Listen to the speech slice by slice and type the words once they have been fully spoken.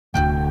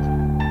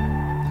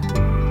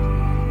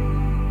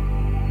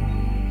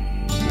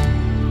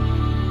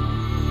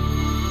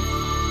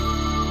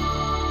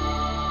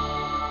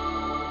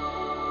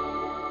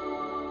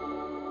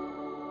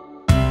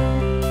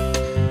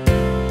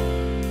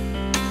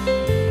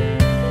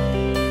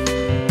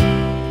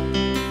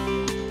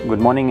Good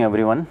morning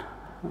everyone.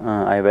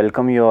 I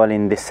welcome you all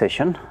in this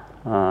session.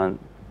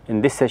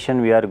 In this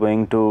session we are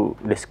going to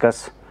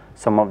discuss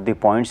some of the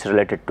points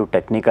related to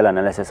technical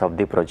analysis of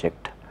the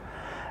project.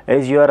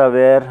 As you are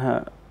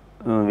aware,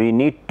 we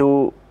need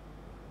to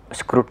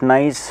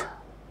scrutinize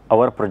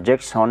our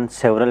projects on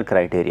several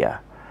criteria.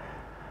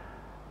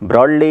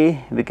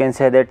 Broadly, we can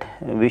say that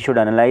we should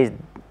analyze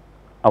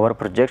our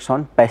projects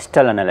on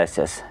pastel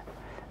analysis,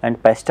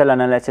 and pastel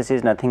analysis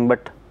is nothing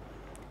but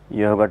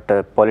you have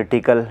got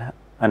political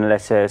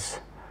analysis,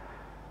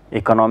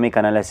 economic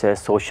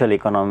analysis, social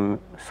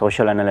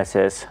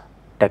analysis,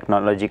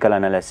 technological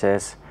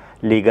analysis,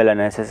 legal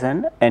analysis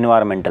and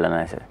environmental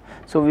analysis.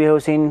 So, we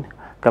have seen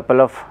couple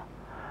of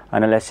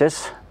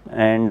analysis,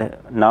 and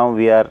now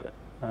we are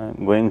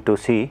going to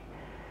see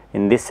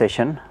in this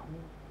session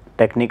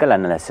technical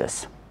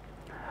analysis.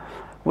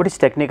 What is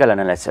technical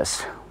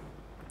analysis?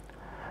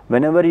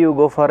 Whenever you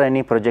go for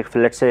any project,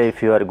 let us say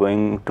if you are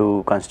going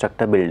to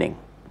construct a building,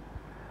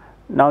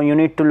 now you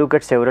need to look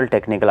at several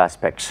technical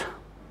aspects.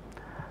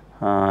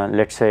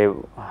 Let us say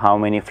how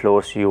many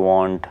floors you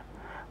want,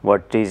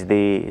 what is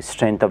the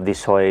strength of the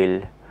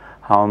soil,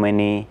 how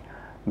many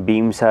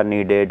beams are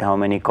needed, how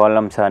many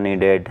columns are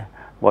needed,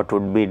 what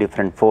would be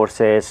different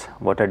forces,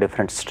 what are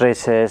different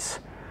stresses,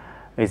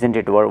 isn't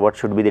it, what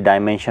should be the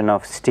dimension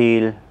of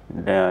steel,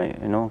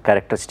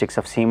 characteristics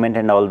of cement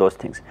and all those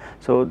things.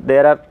 So,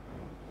 there are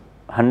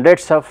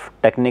hundreds of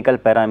technical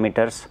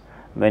parameters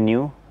when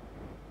you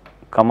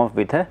come up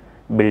with a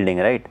building,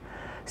 right.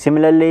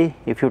 Similarly,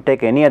 if you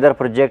take any other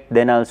project,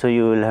 then also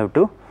you will have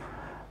to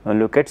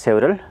look at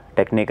several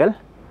technical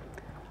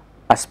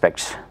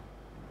aspects.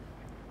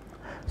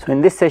 So,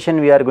 in this session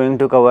we are going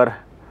to cover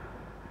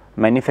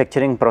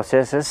manufacturing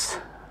processes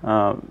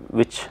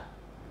which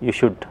you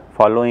should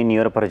follow in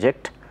your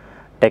project,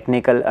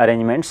 technical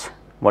arrangements,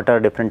 what are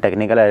different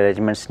technical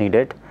arrangements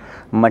needed,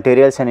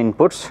 materials and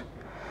inputs,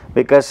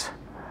 because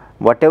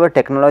whatever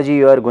technology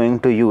you are going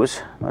to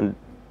use,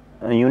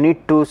 you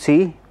need to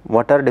see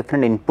what are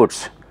different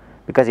inputs,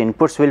 because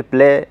inputs will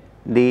play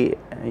the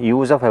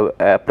use of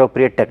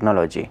appropriate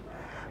technology.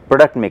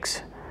 Product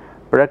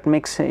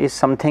mix is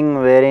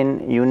something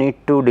wherein you need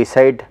to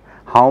decide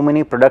how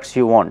many products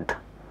you want.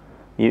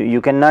 You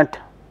cannot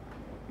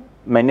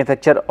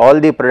manufacture all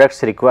the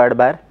products required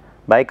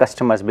by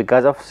customers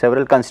because of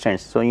several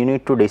constraints. So, you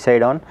need to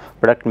decide on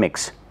product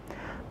mix.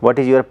 What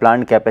is your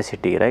plant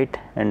capacity, right,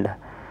 and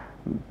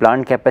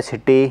plant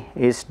capacity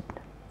is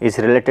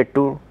related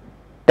to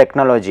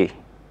technology.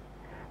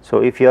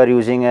 So, if you are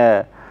using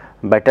a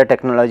better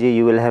technology,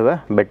 you will have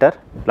a better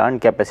plant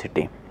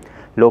capacity.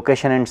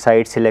 Location and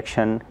site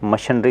selection,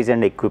 machineries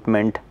and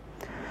equipment,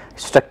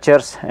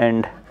 structures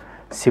and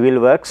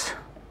civil works,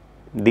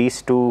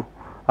 these two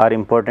are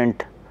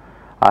important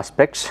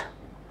aspects.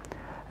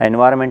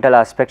 Environmental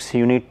aspects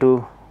you need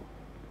to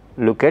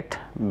look at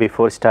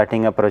before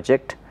starting a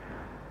project,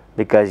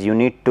 because you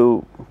need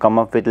to come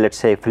up with, let us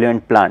say,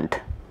 effluent plant,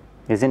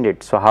 isn't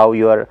it. So, how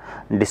you are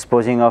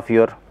disposing of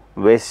your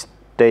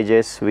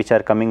wastages which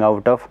are coming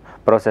out of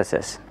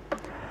processes.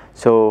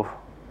 So,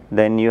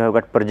 then you have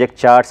got project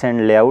charts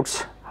and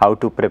layouts, how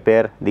to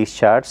prepare these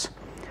charts,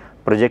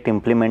 project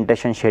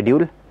implementation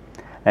schedule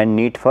and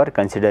need for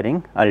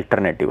considering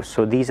alternatives.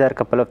 So, these are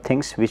couple of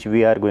things which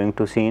we are going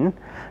to see in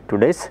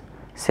today's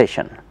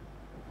session.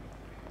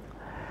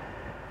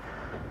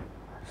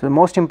 So, the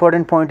most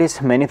important point is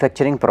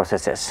manufacturing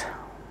processes.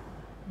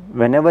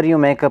 Whenever you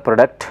make a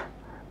product,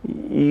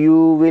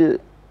 you will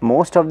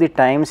most of the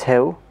times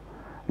have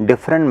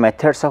different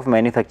methods of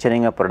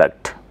manufacturing a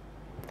product.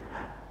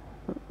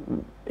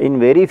 In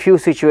very few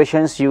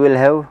situations you will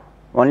have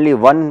only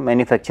one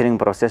manufacturing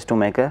process to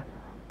make a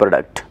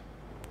product.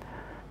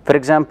 For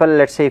example,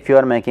 let us say if you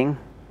are making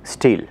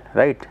steel,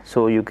 right.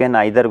 So, you can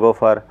either go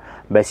for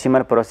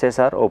Bessemer process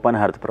or open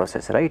hearth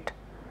process, right.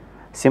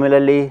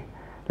 Similarly,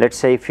 let us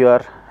say if you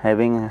are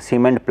having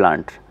cement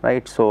plant,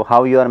 right. So,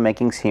 how you are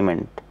making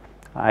cement,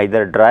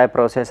 either dry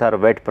process or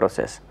wet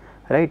process,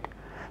 right.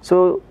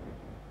 So,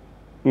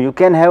 you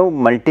can have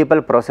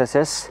multiple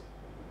processes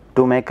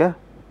to make a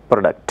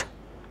product.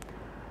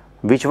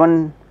 Which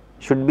one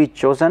should be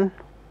chosen,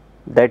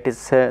 that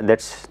is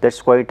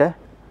that's quite a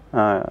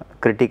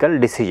critical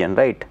decision,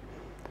 right.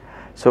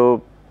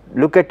 So,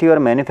 look at your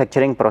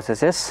manufacturing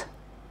processes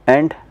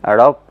and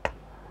adopt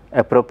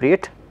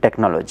appropriate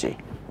technology.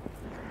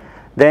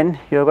 Then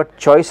you have got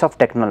choice of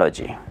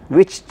technology,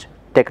 which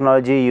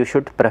technology you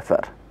should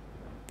prefer,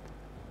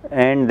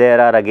 and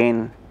there are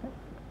again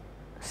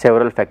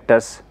several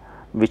factors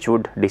which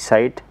would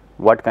decide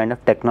what kind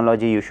of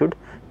technology you should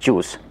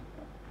choose.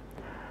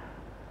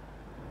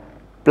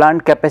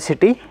 Plant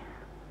capacity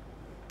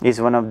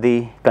is one of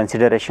the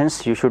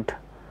considerations you should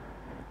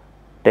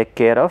take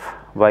care of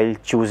while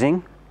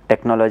choosing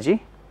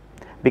technology,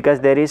 because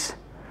there is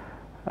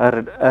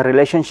a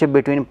relationship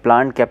between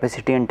plant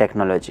capacity and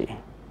technology.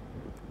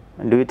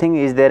 Do you think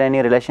is there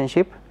any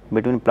relationship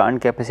between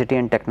plant capacity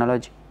and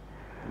technology?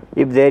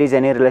 If there is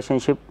any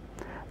relationship,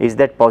 is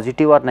that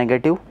positive or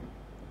negative?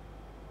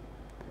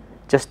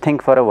 Just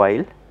think for a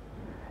while.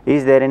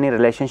 Is there any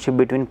relationship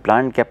between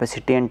plant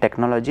capacity and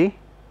technology?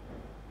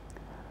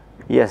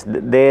 Yes,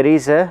 there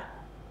is a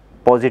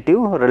positive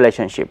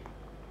relationship.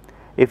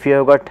 If you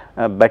have got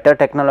a better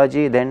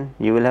technology, then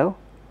you will have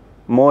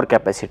more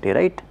capacity,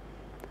 right?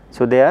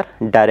 So, they are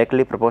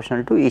directly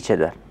proportional to each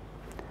other.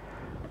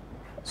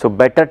 So,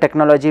 better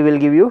technology will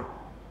give you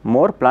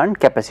more plant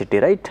capacity,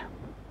 right?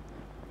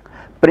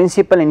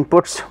 Principal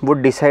inputs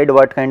would decide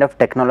what kind of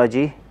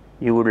technology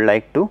you would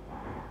like to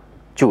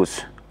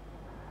choose.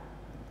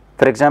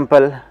 For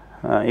example,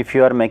 if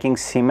you are making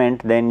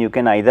cement, then you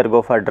can either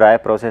go for dry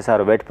process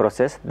or wet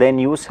process, then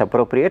use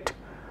appropriate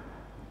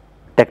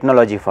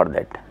technology for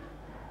that.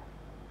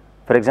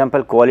 For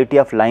example, quality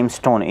of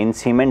limestone in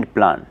cement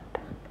plant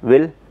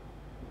will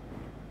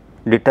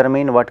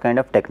determine what kind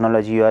of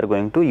technology you are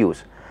going to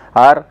use,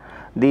 or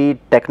the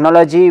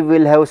technology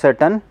will have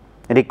certain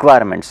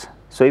requirements.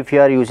 So, if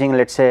you are using,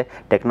 let us say,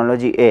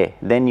 technology A,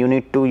 then you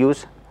need to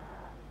use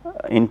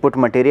input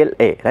material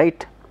A,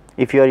 right.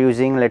 If you are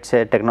using, let us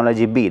say,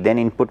 technology B, then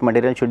input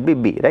material should be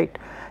B, right.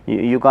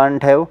 You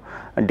can't have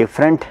a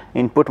different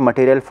input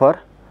material for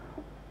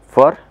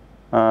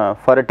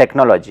a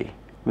technology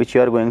which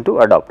you are going to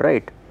adopt,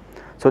 right.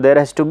 So, there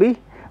has to be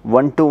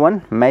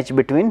one-to-one match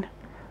between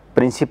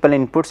principal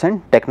inputs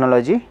and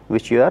technology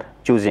which you are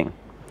choosing.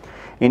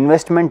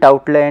 Investment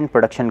outlay and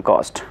production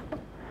cost,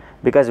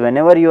 because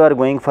whenever you are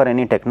going for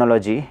any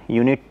technology,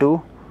 you need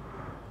to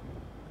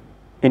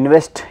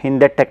invest in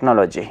that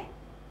technology,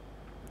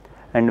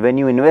 and when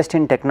you invest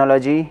in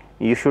technology,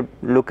 you should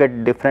look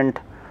at different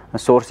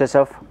sources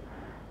of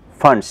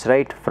funds,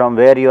 right, from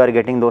where you are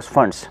getting those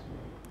funds.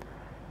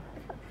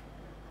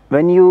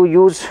 When you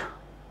use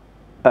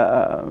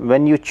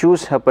when you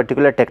choose a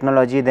particular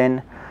technology,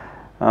 then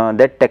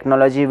that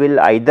technology will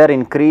either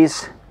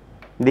increase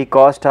the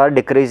cost or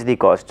decrease the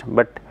cost.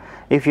 But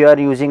if you are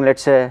using, let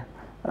us say,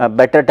 a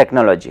better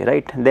technology,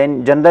 right,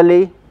 then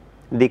generally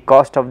the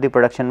cost of the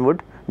production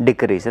would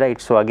decrease, right.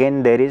 So,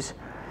 again there is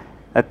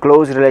a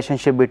close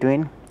relationship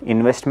between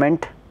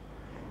investment,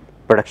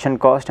 production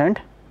cost and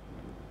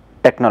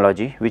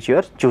technology which you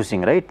are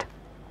choosing, right.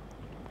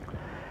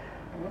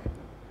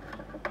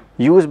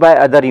 Use by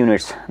other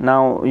units.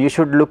 Now, you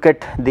should look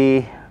at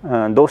the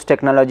those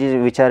technologies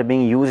which are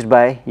being used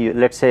by you,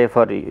 let us say,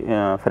 for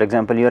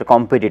example, your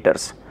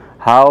competitors,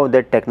 how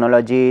that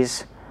technology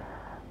is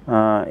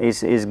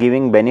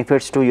giving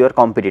benefits to your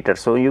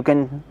competitors. So, you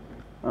can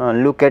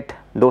look at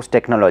those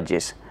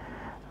technologies,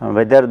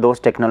 whether those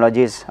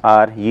technologies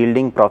are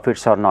yielding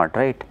profits or not,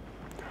 right.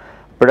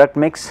 Product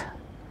mix,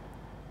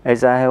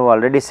 as I have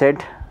already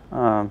said,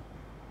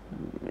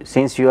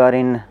 since you are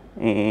in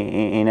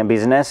a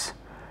business,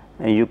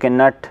 you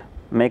cannot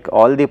make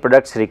all the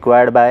products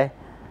required by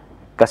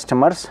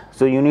customers.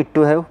 So, you need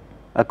to have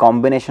a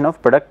combination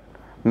of product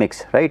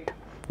mix, right.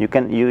 You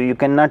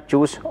cannot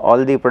choose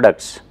all the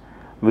products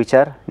which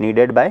are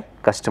needed by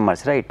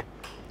customers, right.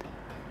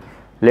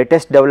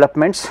 Latest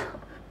developments,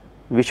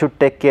 we should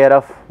take care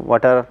of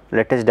what are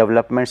latest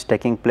developments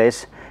taking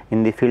place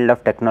in the field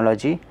of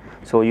technology.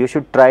 So, you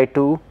should try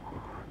to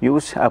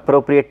use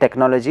appropriate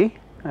technology,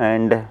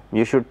 and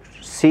you should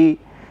see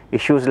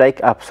issues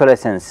like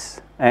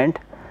obsolescence and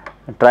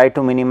try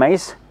to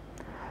minimize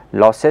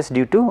losses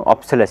due to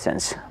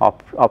obsolescence.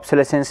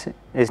 Obsolescence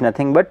is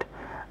nothing but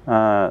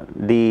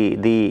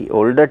the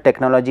older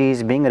technology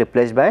is being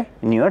replaced by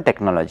newer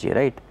technology,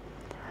 right.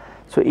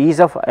 So, ease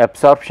of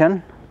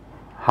absorption,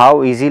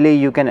 how easily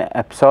you can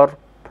absorb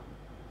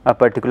a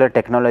particular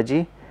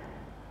technology.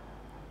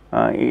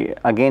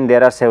 Again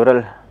there are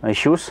several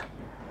issues.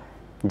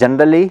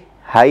 Generally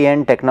high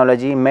end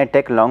technology may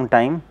take long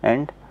time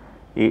and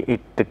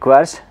it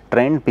requires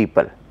trained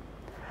people.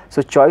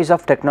 So, choice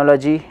of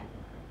technology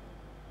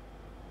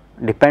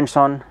depends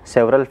on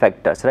several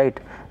factors, right.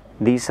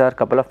 These are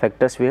couple of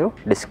factors we have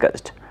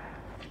discussed.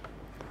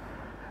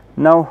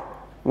 Now,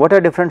 what are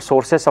different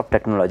sources of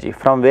technology,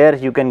 from where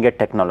you can get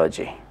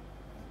technology?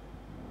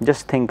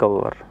 Just think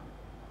about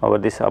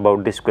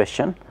this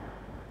question.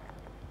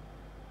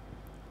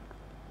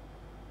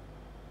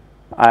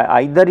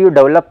 Either you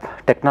develop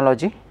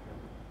technology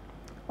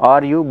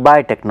or you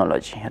buy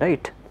technology,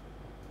 right.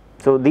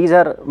 So, these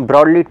are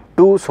broadly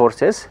two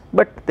sources,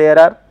 but there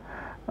are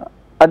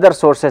other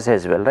sources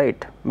as well,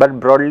 right, but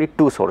broadly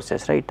two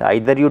sources, right.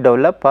 Either you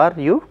develop or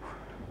you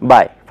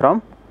buy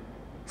from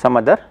some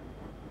other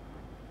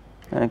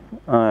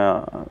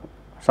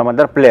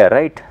player,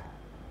 right.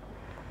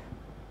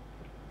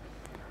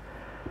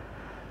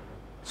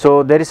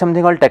 So, there is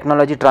something called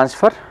technology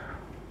transfer.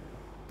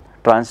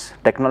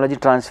 Technology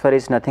transfer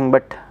is nothing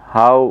but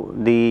how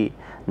the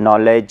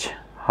knowledge,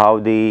 how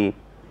the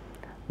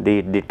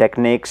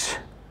techniques,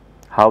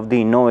 how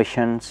the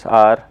innovations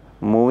are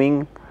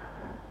moving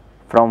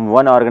from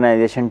one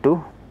organization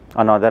to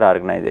another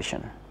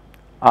organization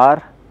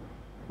or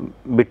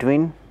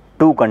between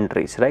two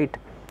countries, right.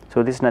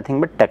 So, this is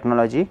nothing but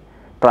technology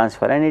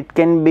transfer, and it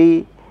can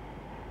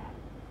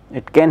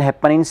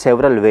happen in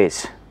several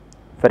ways.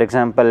 For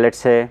example, let us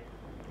say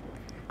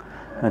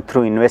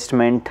through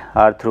investment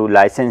or through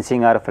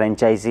licensing or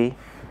franchisee.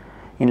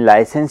 In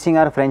licensing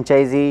or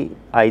franchisee,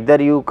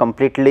 either you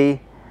completely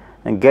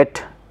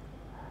get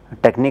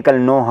technical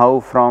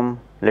know-how from,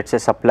 let us say,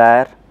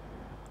 supplier,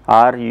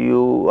 or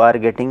you are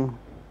getting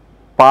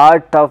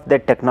part of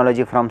that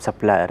technology from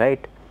supplier,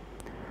 right.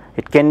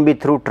 It can be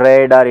through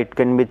trade or it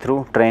can be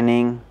through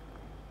training,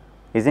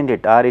 isn't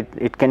it, or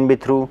it can be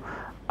through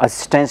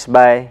assistance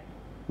by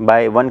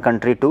one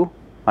country to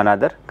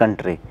another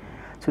country.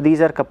 So,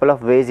 these are couple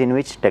of ways in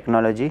which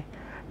technology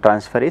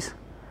transfer is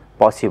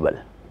possible.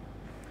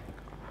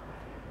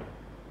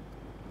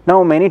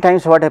 Now, many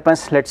times what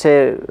happens, let us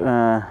say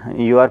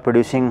you are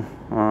producing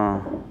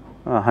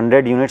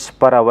 100 units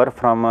per hour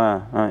from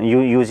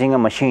using a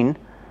machine,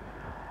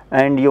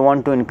 and you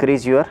want to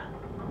increase your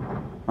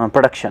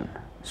production.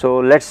 So,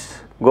 let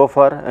us go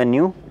for a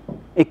new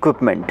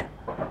equipment.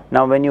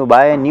 Now, when you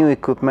buy a new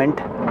equipment,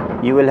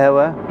 you will have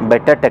a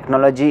better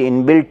technology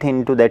inbuilt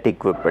into that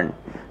equipment.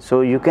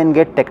 So, you can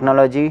get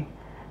technology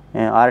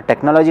or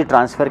technology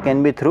transfer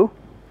can be through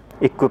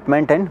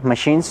equipment and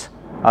machines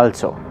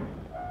also.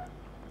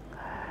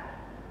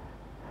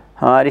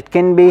 It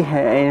can be,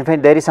 in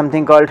fact, there is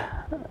something called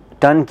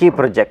turnkey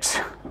projects.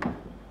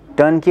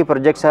 Turnkey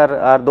projects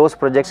are those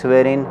projects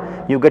wherein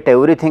you get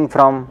everything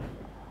from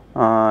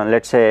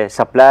let us say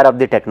supplier of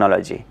the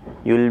technology.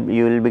 You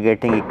will be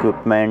getting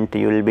equipment,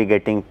 you will be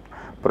getting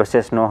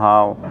process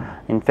know-how.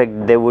 In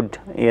fact, they would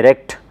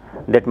erect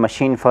that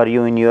machine for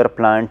you in your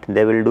plant,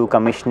 they will do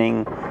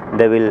commissioning,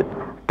 they will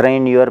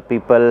train your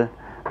people,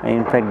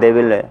 in fact they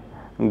will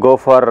go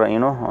for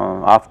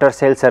after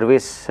sale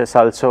services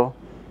also.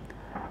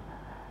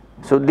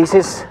 So, this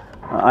is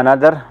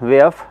another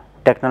way of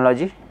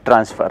technology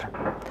transfer,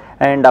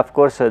 and of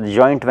course,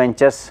 joint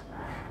ventures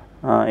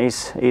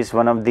is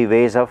one of the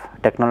ways of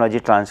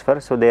technology transfer.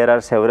 So, there are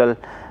several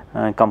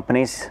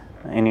companies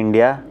in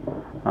India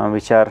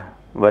which are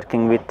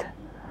working with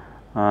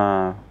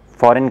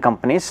foreign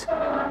companies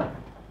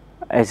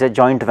as a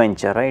joint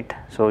venture, right.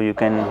 So, you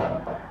can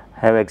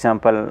have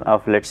example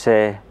of let us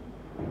say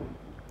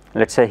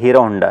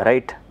Hero Honda,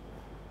 right.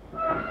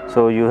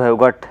 So, you have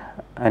got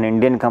an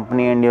Indian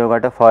company and you have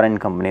got a foreign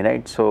company,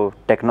 right. So,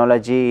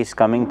 technology is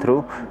coming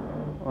through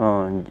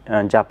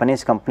a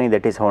Japanese company,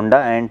 that is Honda,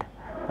 and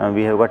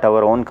we have got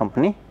our own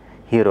company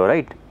Hero,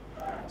 right.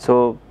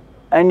 So,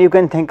 and you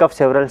can think of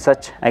several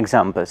such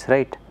examples,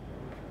 right.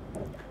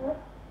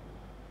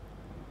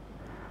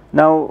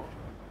 Now,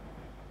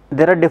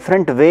 there are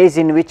different ways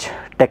in which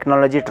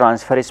technology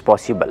transfer is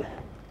possible.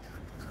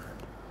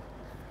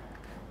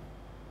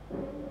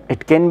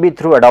 It can be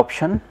through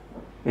adoption,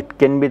 it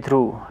can be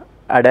through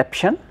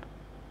adaptation,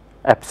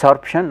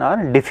 absorption,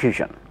 or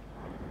diffusion.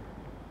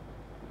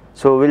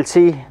 So, we will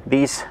see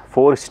these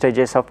 4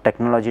 stages of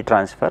technology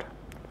transfer.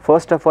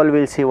 First of all,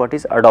 we will see what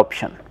is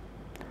adoption,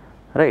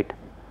 right.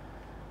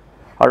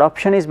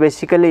 Adoption is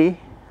basically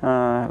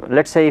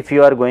let us say if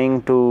you are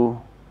going to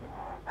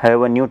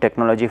have a new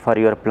technology for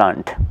your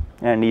plant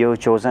and you have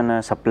chosen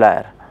a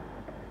supplier.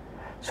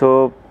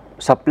 So,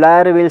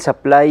 supplier will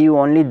supply you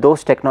only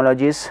those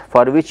technologies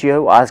for which you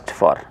have asked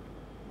for,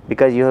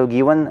 because you have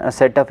given a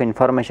set of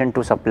information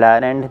to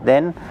supplier, and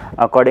then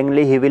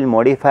accordingly he will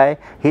modify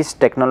his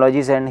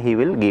technologies and he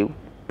will give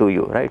to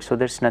you, right. So,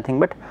 that is nothing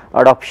but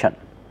adoption,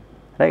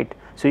 right.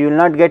 So, you will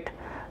not get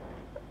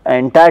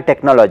entire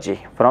technology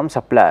from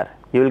supplier,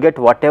 you will get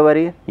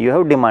whatever you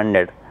have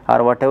demanded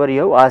or whatever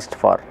you have asked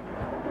for.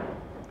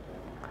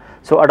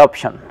 So,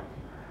 adoption.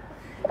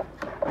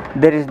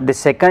 There is the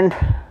second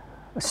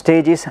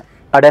stage is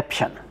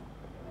adaptation.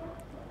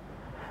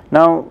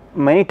 Now,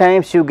 many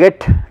times you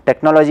get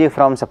technology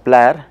from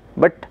supplier,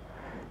 but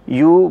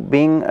you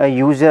being a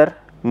user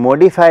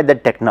modify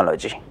that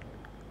technology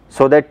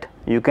so that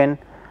you can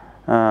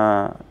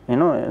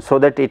so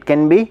that it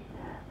can be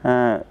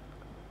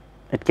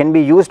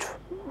used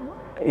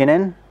in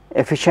an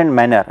efficient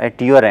manner at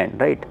your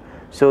end, right.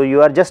 So,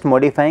 you are just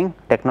modifying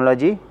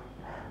technology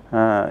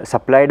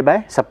supplied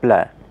by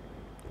supplier.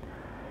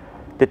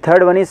 The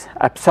third one is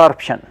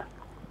absorption.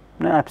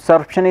 Now,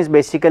 absorption is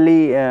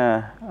basically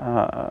a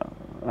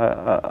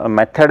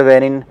method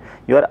wherein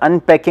you are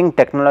unpacking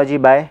technology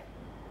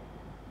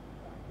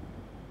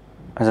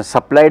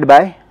supplied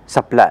by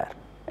supplier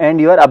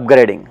and you are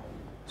upgrading.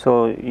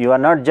 So, you are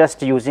not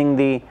just using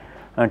the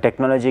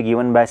technology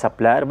given by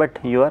supplier, but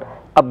you are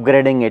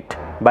upgrading it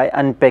by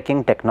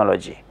unpacking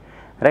technology,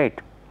 right.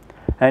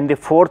 And the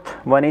fourth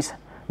one is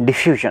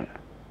diffusion.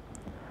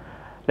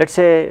 Let us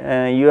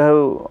say you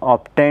have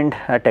obtained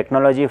a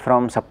technology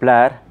from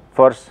supplier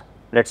for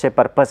let us say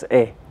purpose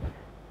A.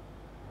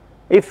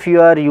 If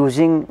you are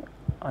using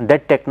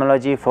that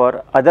technology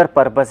for other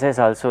purposes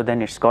also,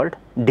 then it is called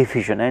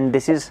diffusion, and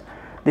this is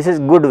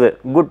good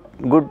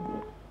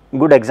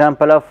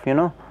example of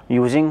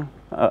using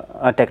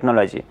a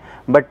technology,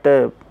 but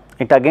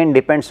it again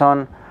depends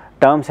on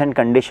terms and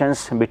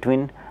conditions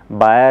between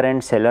buyer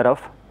and seller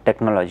of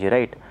technology,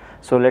 right.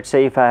 So, let us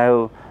say if I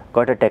have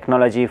got a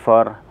technology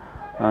for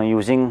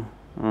using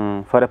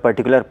for a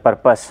particular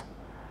purpose,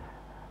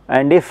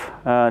 and if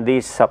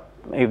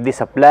the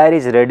supplier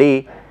is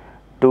ready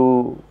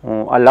to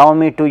allow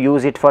me to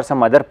use it for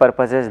some other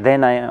purposes,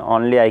 then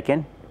I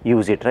can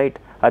use it, right,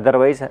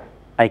 otherwise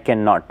I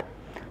cannot.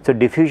 So,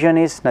 diffusion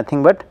is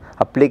nothing but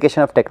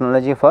application of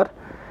technology for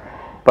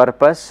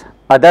purpose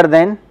other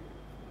than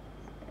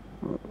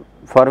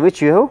for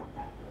which you have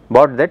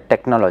bought that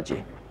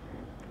technology.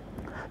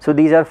 So,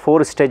 these are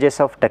 4 stages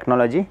of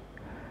technology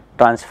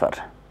transfer.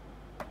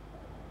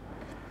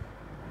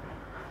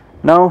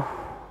 Now,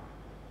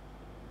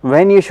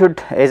 when you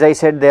should, as I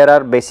said, there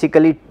are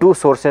basically 2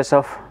 sources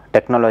of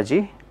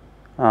technology,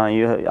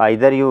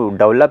 either you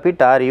develop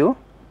it or you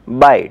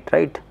buy it,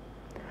 right.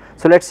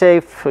 So, let us say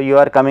if you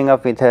are coming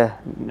up with a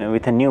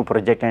new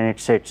project and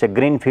it's a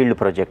greenfield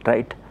project,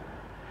 right.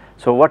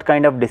 So, what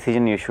kind of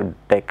decision you should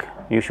take?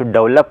 You should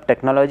develop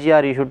technology,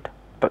 or you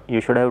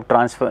should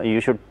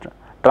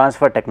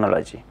transfer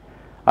technology,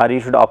 or you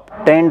should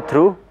obtain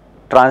through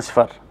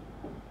transfer.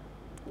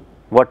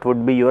 What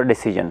would be your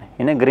decision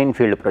in a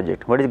greenfield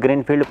project? What is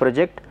greenfield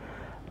project?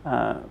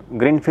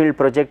 Greenfield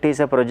project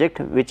is a project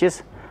which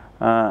is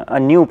a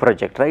new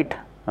project, right.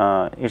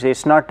 It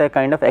is not a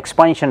kind of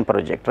expansion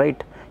project,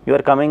 right. You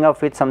are coming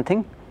up with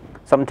something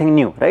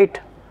new, right.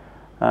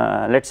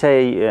 Let us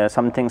say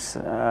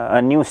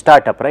a new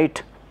startup,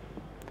 right.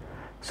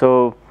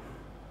 So,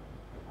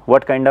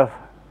 what kind of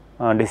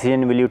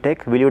decision will you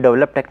take? Will you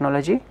develop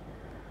technology,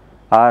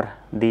 or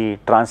the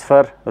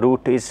transfer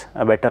route is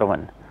a better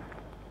one?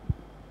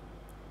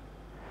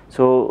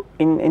 So,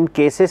 in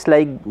cases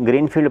like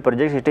greenfield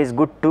projects, it is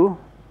good to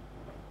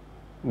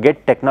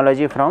get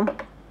technology from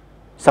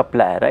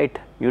supplier, right.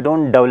 You do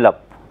not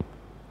develop,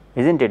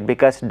 isn't it,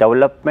 because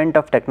development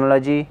of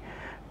technology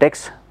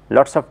takes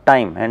lots of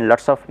time and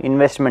lots of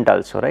investment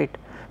also, right.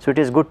 So, it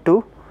is good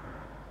to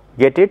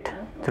get it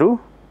through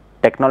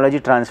technology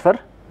transfer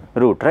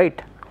route,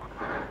 right.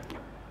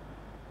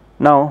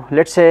 Now,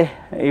 let us say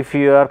if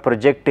your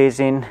project is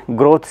in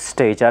growth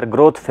stage or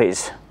growth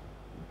phase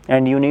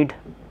and you need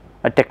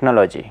a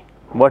technology,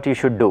 what you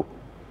should do?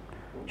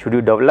 Should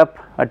you develop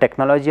a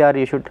technology, or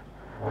you should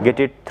get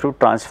it through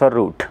transfer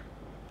route?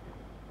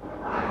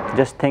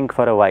 Just think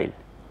for a while.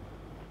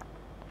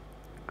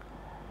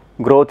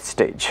 Growth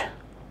stage.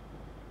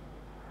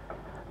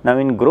 Now,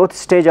 in growth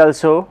stage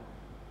also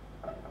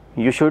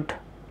you should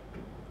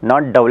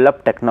not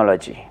develop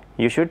technology,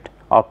 you should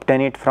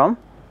obtain it from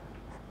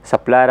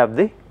supplier of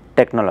the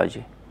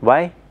technology.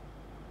 Why?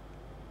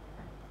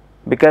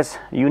 Because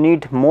you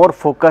need more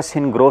focus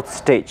in growth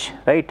stage,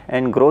 right,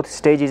 and growth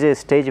stage is a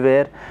stage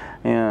where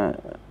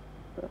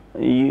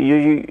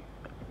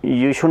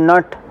you should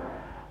not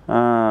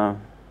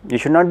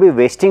be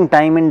wasting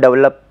time in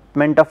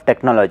development of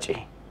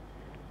technology,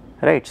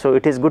 right. So,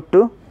 it is good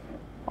to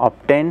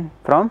obtain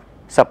from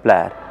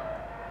supplier.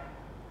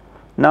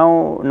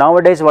 Now,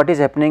 nowadays what is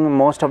happening,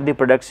 most of the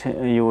products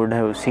you would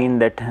have seen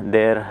that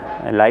their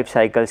life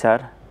cycles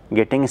are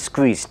getting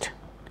squeezed,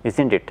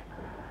 isn't it.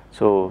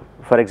 So,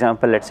 for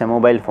example, let us say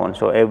mobile phone.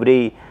 So,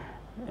 every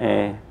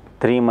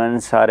 3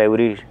 months or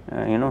every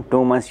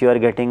 2 months you are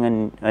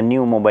getting a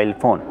new mobile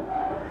phone.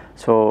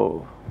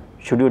 So,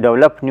 should you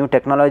develop new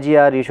technology,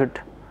 or you should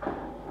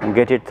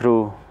get it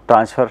through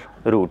transfer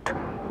route?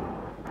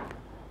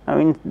 Now,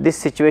 in this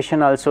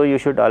situation also you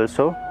should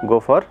also go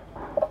for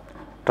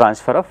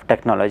transfer of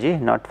technology,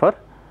 not for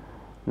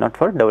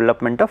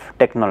development of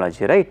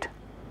technology, right.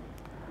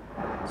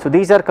 So,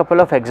 these are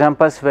couple of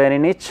examples where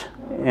in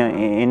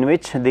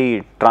which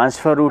the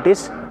transfer route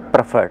is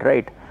preferred,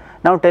 right.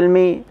 Now, tell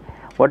me,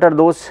 what are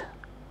those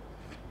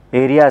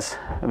areas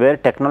where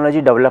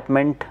technology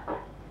development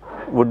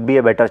would be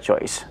a better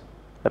choice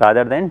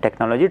rather than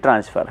technology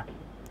transfer?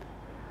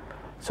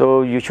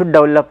 So, you should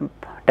develop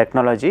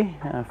technology.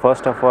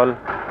 First of all,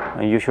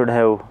 you should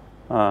have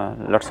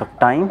lots of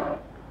time,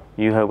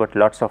 you have got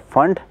lots of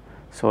fund.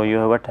 So, you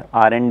have got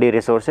R&D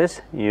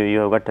resources, you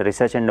have got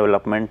research and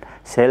development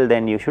cell,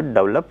 then you should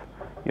develop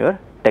your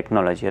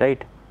technology,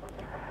 right.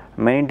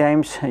 Many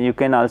times you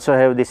can also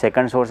have the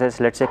second sources,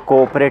 let us say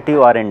cooperative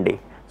R&D.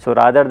 So,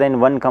 rather than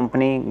one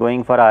company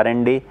going for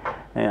R&D,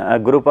 a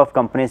group of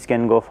companies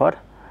can go for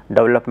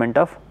development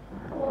of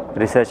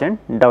research and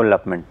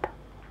development.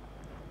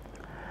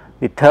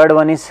 The third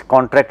one is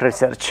contract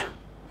research.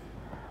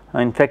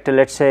 In fact,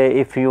 let us say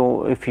if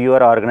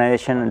your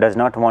organization does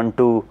not want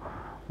to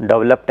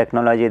develop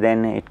technology,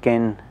 then it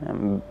can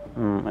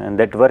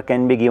that work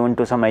can be given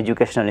to some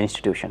educational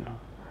institution,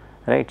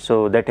 right.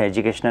 So, that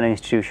educational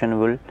institution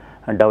will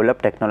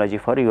develop technology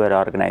for your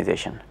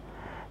organization.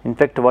 In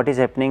fact, what is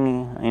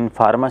happening in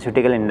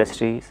pharmaceutical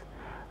industries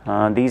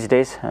these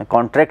days,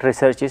 contract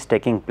research is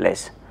taking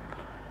place.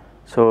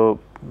 So,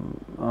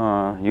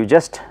 you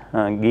just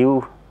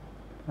give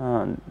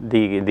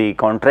the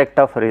contract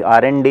of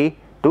R&D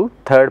to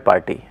third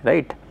party,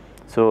 right.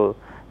 So,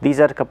 these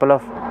are couple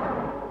of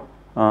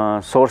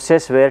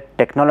sources where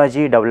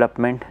technology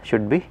development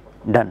should be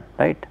done,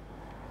 right.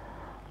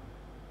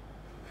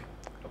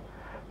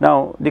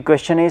 Now, the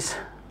question is,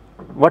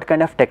 what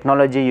kind of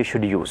technology you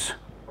should use?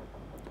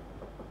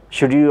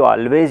 Should you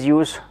always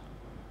use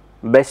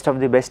best of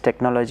the best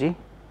technology,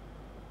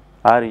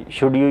 or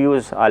should you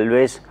use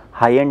always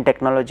high end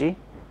technology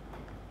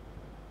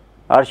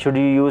or should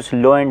you use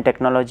low end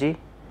technology?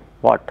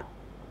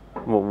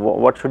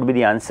 What should be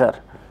the answer?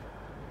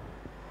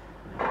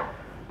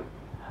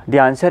 The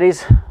answer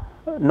is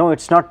no,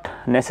 it is not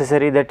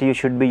necessary that you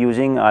should be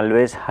using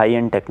always high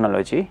end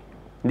technology.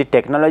 The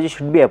technology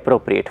should be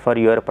appropriate for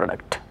your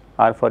product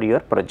or for your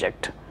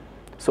project.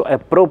 So,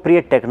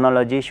 appropriate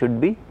technology should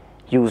be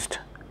used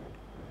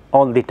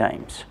all the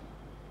times,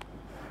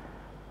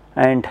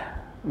 and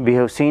we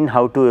have seen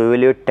how to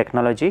evaluate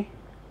technology.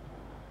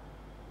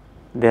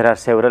 There are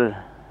several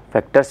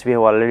factors we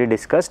have already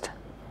discussed.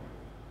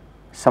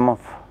 Some of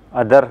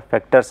other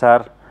factors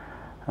are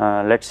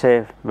let us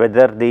say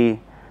whether the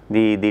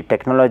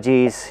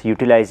technology is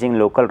utilizing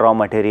local raw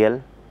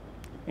material,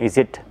 is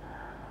it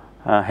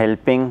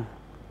helping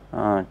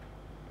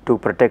to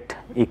protect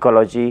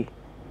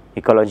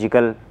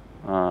ecological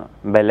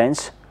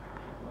balance,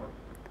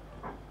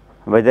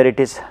 whether it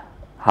is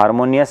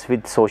harmonious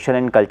with social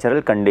and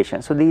cultural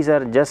conditions. So, these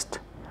are just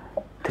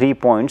 3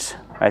 points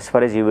as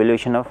far as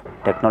evaluation of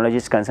technology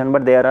is concerned,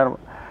 but there are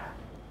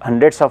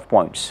hundreds of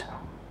points,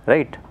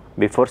 right,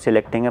 before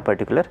selecting a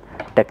particular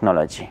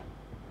technology.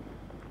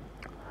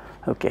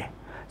 Okay.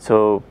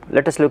 So,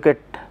 let us look at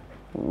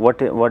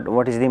what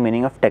is the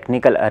meaning of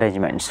technical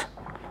arrangements.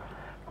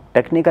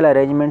 Technical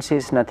arrangements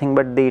is nothing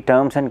but the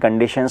terms and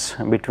conditions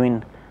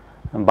between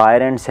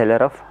buyer and seller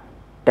of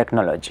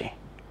technology.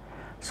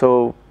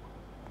 So,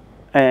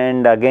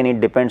 and again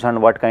it depends on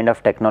what kind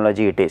of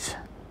technology it is.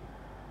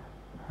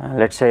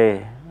 Let us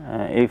say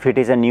if it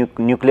is a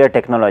nuclear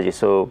technology,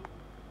 so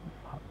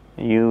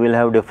you will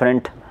have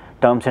different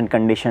terms and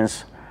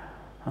conditions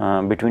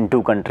between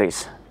two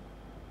countries,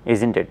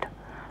 isn't it?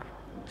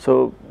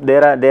 So,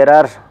 there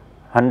are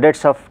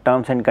hundreds of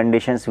terms and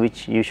conditions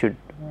which you should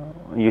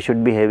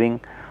be having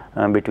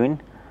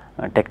between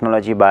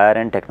technology buyer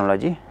and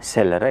technology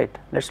seller, right.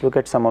 Let us look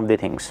at some of the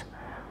things.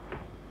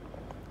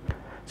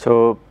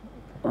 So,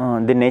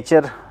 the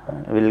nature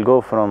will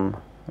go from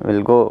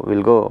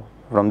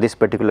this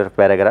particular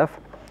paragraph.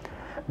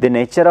 The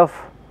nature of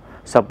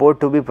support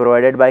to be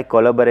provided by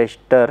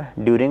collaborator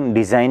during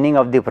designing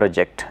of the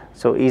project.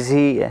 So, is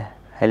he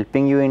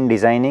helping you in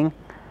designing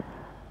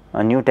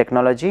a new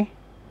technology?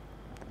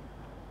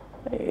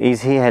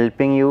 Is he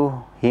helping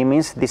you? He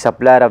means the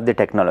supplier of the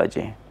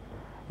technology.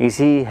 Is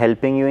he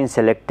helping you in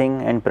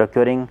selecting and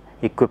procuring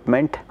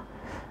equipment?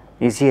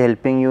 Is he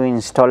helping you in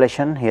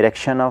installation,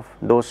 erection of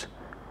those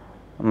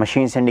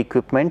machines and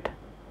equipment?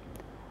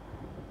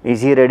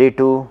 Is he ready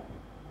to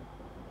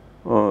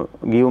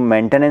give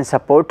maintenance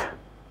support?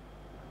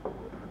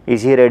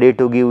 Is he ready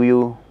to give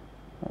you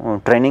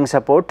training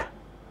support?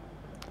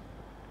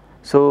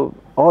 So,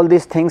 all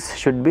these things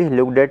should be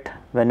looked at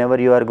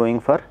whenever you are going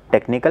for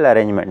technical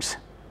arrangements.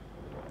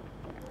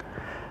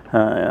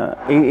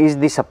 Is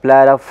the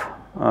supplier of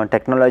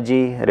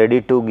technology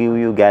ready to give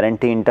you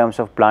guarantee in terms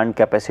of plant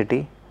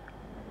capacity,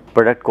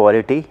 product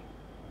quality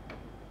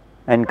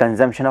and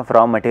consumption of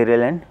raw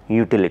material and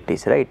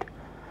utilities, right.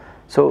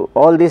 So,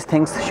 all these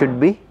things should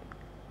be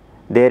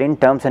there in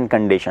terms and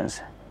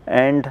conditions,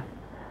 and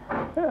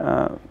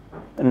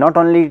not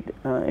only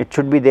it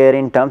should be there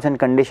in terms and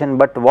condition,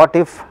 but what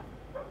if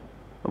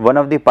one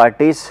of the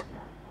parties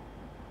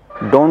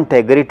do not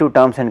agree to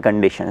terms and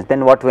conditions,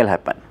 then what will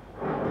happen?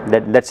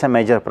 That is a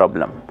major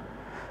problem.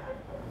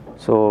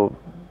 So,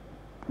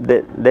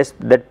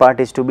 that part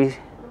is to be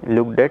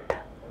looked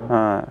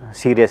at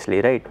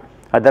seriously, right.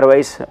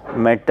 Otherwise,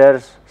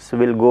 matters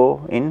will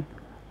go in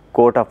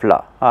court of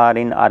law or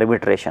in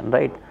arbitration,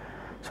 right.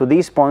 So,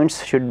 these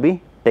points should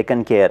be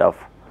taken care of.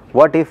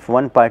 What if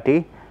one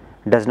party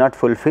does not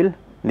fulfill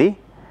the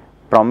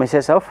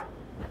promises of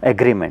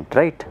agreement,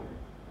 right.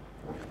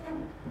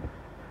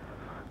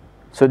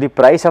 So, the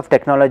price of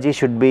technology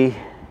should be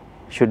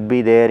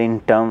there in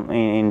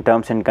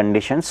terms and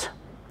conditions.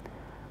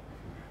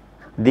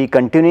 The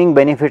continuing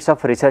benefits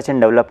of research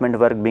and development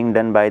work being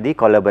done by the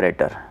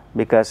collaborator,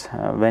 because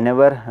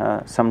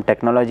whenever some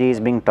technology is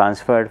being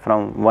transferred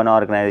from one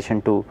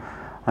organization to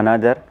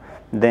another,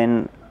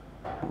 then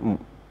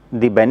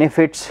the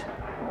benefits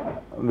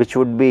which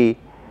would be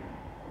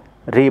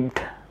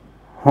reaped,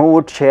 who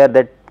would share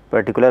that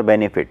particular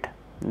benefit?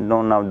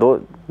 Now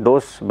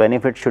those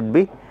benefits should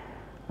be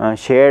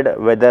shared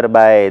whether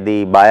by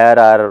the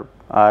buyer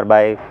or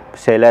by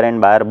seller and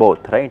buyer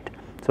both, right.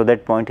 So,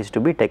 that point is to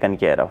be taken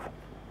care of.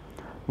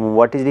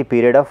 What is the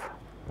period of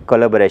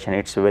collaboration?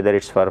 It's whether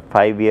it's for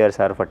 5 years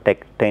or for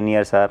 10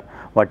 years or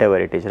whatever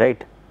it is,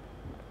 right.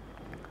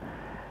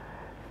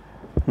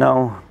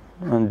 Now,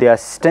 the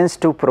assistance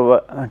to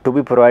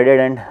be provided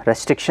and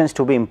restrictions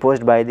to be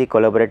imposed by the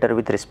collaborator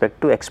with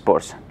respect to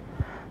exports.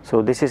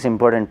 So, this is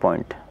important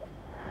point.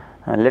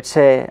 Let us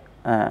say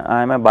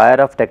I am a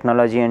buyer of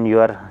technology and you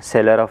are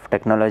seller of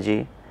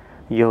technology.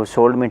 You have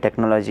sold me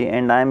technology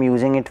and I am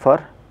using it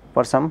for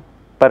some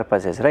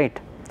purposes, right.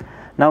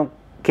 Now,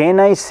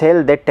 can I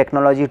sell that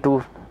technology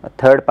to a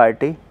third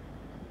party?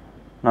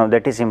 Now,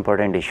 that is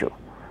important issue.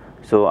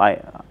 So,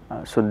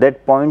 so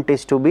that point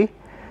is to be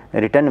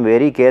written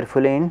very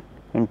carefully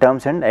in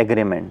terms and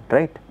agreement,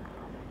 right.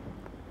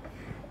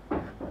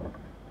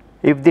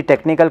 If the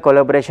technical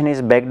collaboration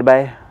is backed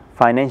by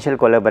financial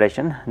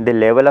collaboration, the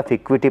level of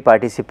equity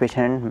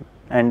participation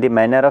and the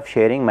manner of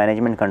sharing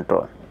management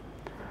control.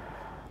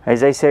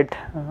 As I said,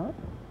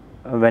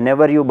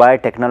 whenever you buy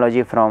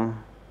technology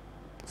from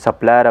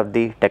supplier of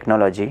the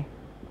technology,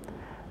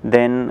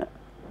 then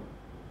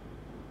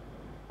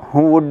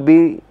who would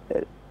be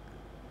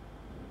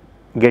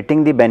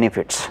getting the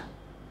benefits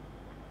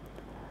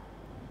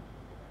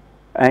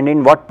and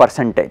in what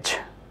percentage?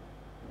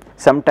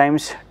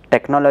 Sometimes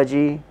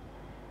technology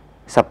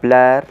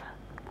supplier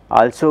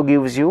also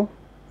gives you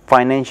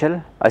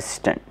financial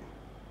assistance.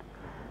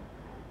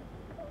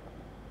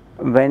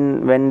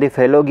 When the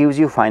fellow gives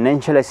you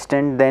financial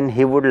assistance, then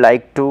he would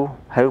like to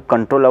have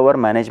control over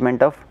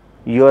management of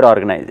your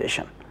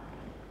organization.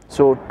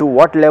 So, to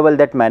what level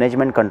that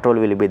management control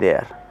will be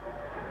there?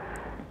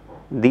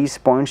 These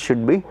points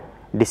should be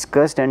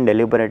discussed and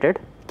deliberated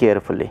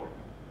carefully.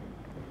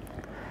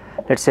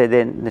 Let us say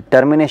then the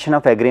termination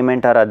of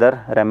agreement or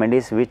other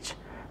remedies which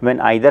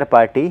when either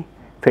party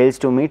fails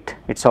to meet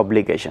its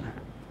obligation.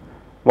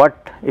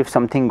 What if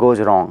something goes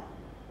wrong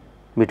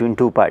between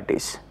two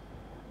parties?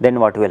 Then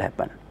what will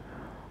happen?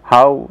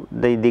 How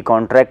the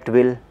contract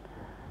will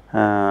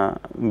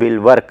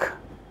work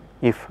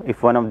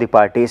if one of the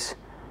parties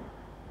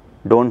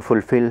do not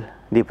fulfill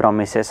the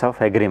promises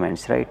of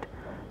agreements, right?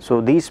 So,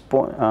 these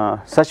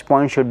such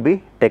points should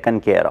be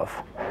taken care of.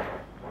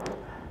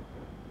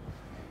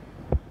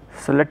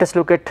 So, let us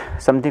look at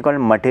something called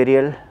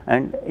material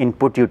and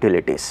input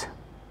utilities,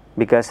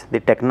 because the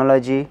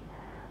technology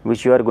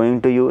which you are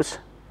going to use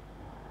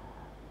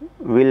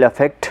will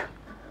affect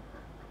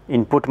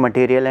input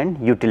material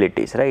and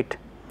utilities, right,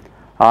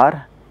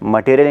 or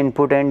material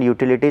input and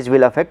utilities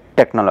will affect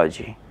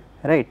technology,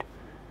 right.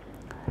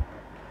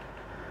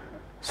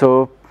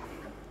 So,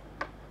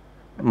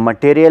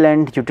 material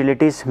and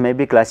utilities may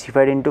be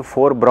classified into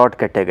 4 broad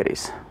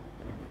categories.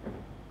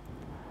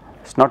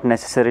 It is not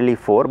necessarily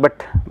 4,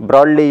 but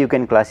broadly you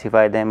can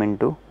classify them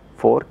into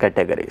 4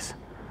 categories.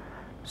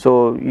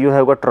 So, you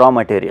have got raw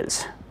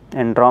materials,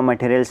 and raw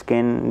materials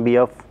can be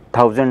of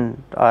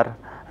 1000 or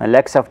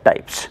lakhs of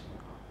types,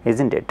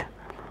 isn't it?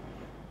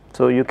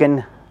 So, you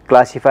can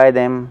classify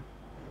them,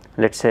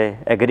 let us say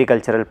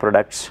agricultural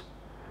products.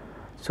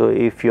 So,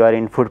 if you are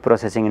in food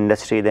processing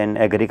industry, then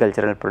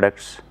agricultural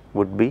products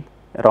would be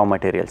raw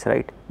materials,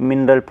 right.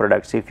 Mineral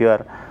products, if you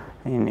are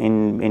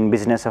in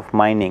business of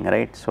mining,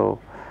 right. So,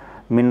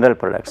 mineral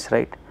products,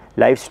 right.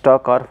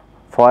 Livestock or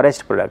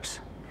forest products,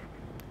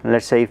 let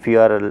us say if you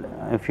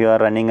are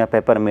running a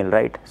paper mill,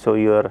 right. So,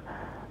 your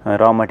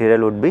raw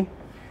material would be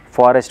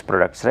forest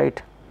products,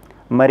 right.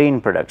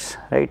 Marine products,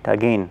 right,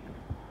 again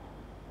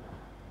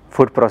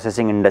food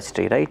processing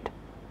industry, right.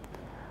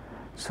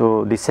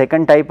 So, the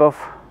second type of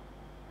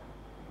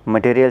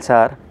materials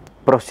are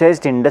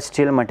processed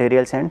industrial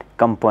materials and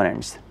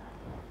components.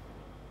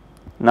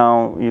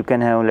 Now, you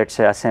can have, let us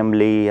say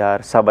assembly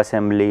or sub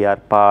assembly or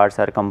parts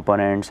or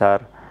components, or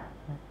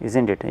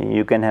isn't it?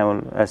 You can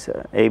have as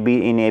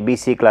in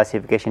ABC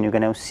classification, you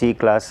can have C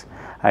class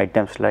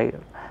items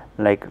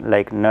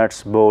like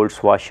nuts,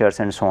 bolts, washers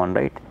and so on,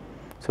 right.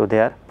 So, they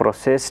are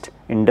processed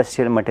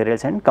industrial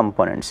materials and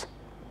components.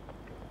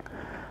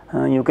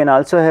 You can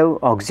also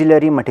have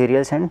auxiliary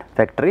materials and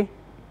factory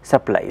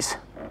supplies.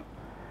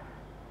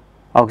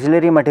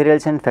 Auxiliary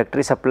materials and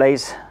factory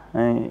supplies,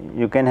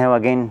 you can have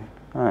again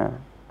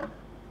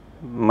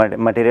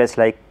materials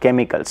like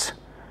chemicals,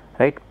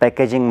 right,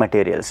 packaging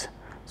materials.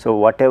 So,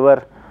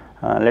 whatever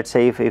let us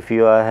say if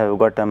you have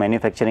got a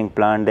manufacturing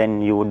plant,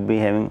 then you would be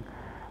having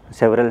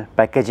several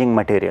packaging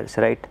materials,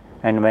 right,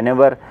 and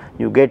whenever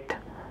you get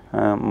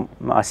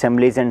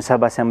assemblies and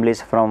sub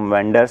assemblies from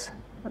vendors,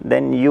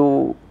 then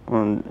you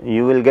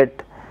will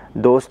get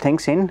those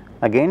things in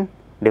again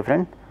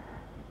different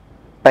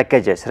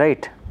packages,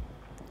 right.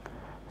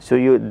 So,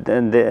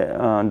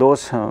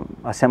 those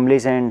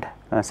assemblies and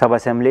sub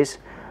assemblies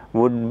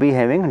would be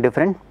having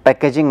different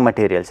packaging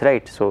materials,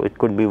 right. So, it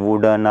could be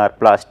wooden or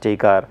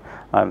plastic or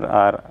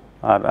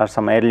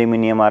some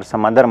aluminum or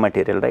some other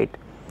material, right.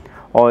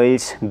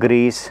 Oils,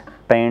 grease,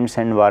 paints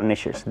and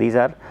varnishes, these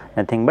are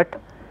nothing but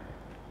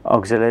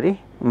auxiliary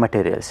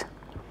materials.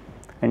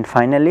 And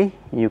finally,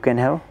 you can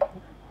have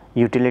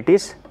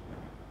utilities,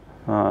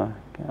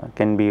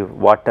 can be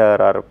water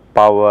or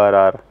power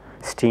or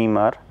steam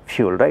or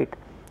fuel, right,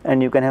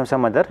 and you can have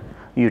some other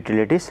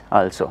utilities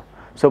also.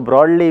 So,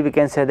 broadly we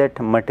can say that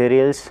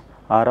materials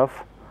are of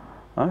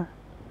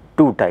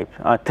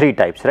 3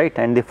 types, right,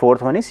 and the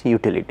fourth one is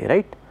utility,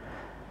 right.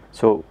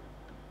 So,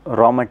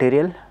 raw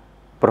material,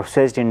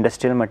 processed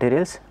industrial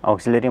materials,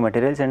 auxiliary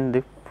materials, and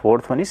the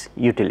fourth one is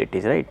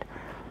utilities, right.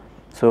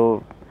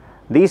 So,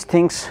 these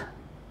things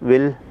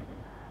will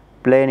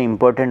play an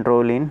important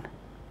role in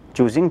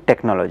choosing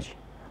technology,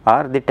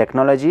 or the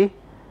technology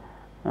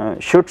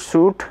should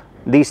suit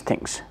these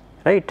things,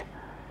 right.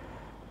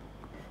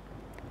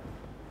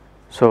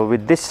 So,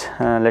 with this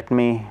let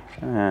me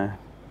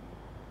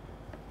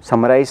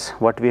summarize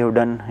what we have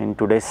done in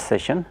today's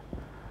session.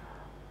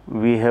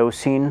 We have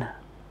seen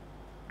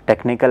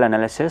technical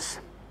analysis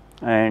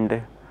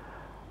and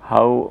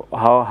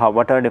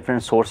what are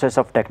different sources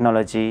of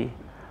technology,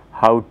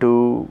 how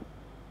to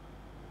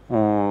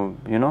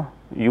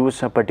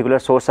use a particular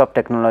source of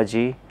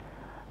technology,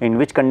 in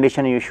which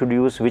condition you should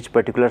use which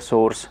particular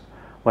source,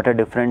 what are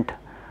different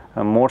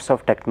modes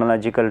of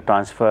technological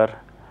transfer,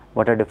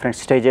 what are different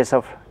stages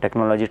of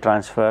technology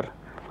transfer,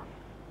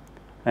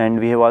 and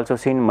we have also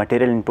seen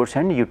material inputs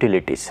and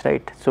utilities,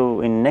 right.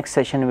 So, in next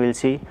session we will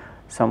see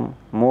some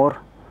more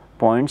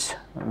points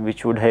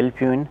which would help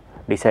you in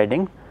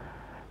deciding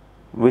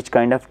which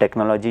kind of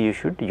technology you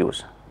should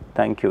use.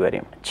 Thank you very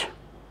much.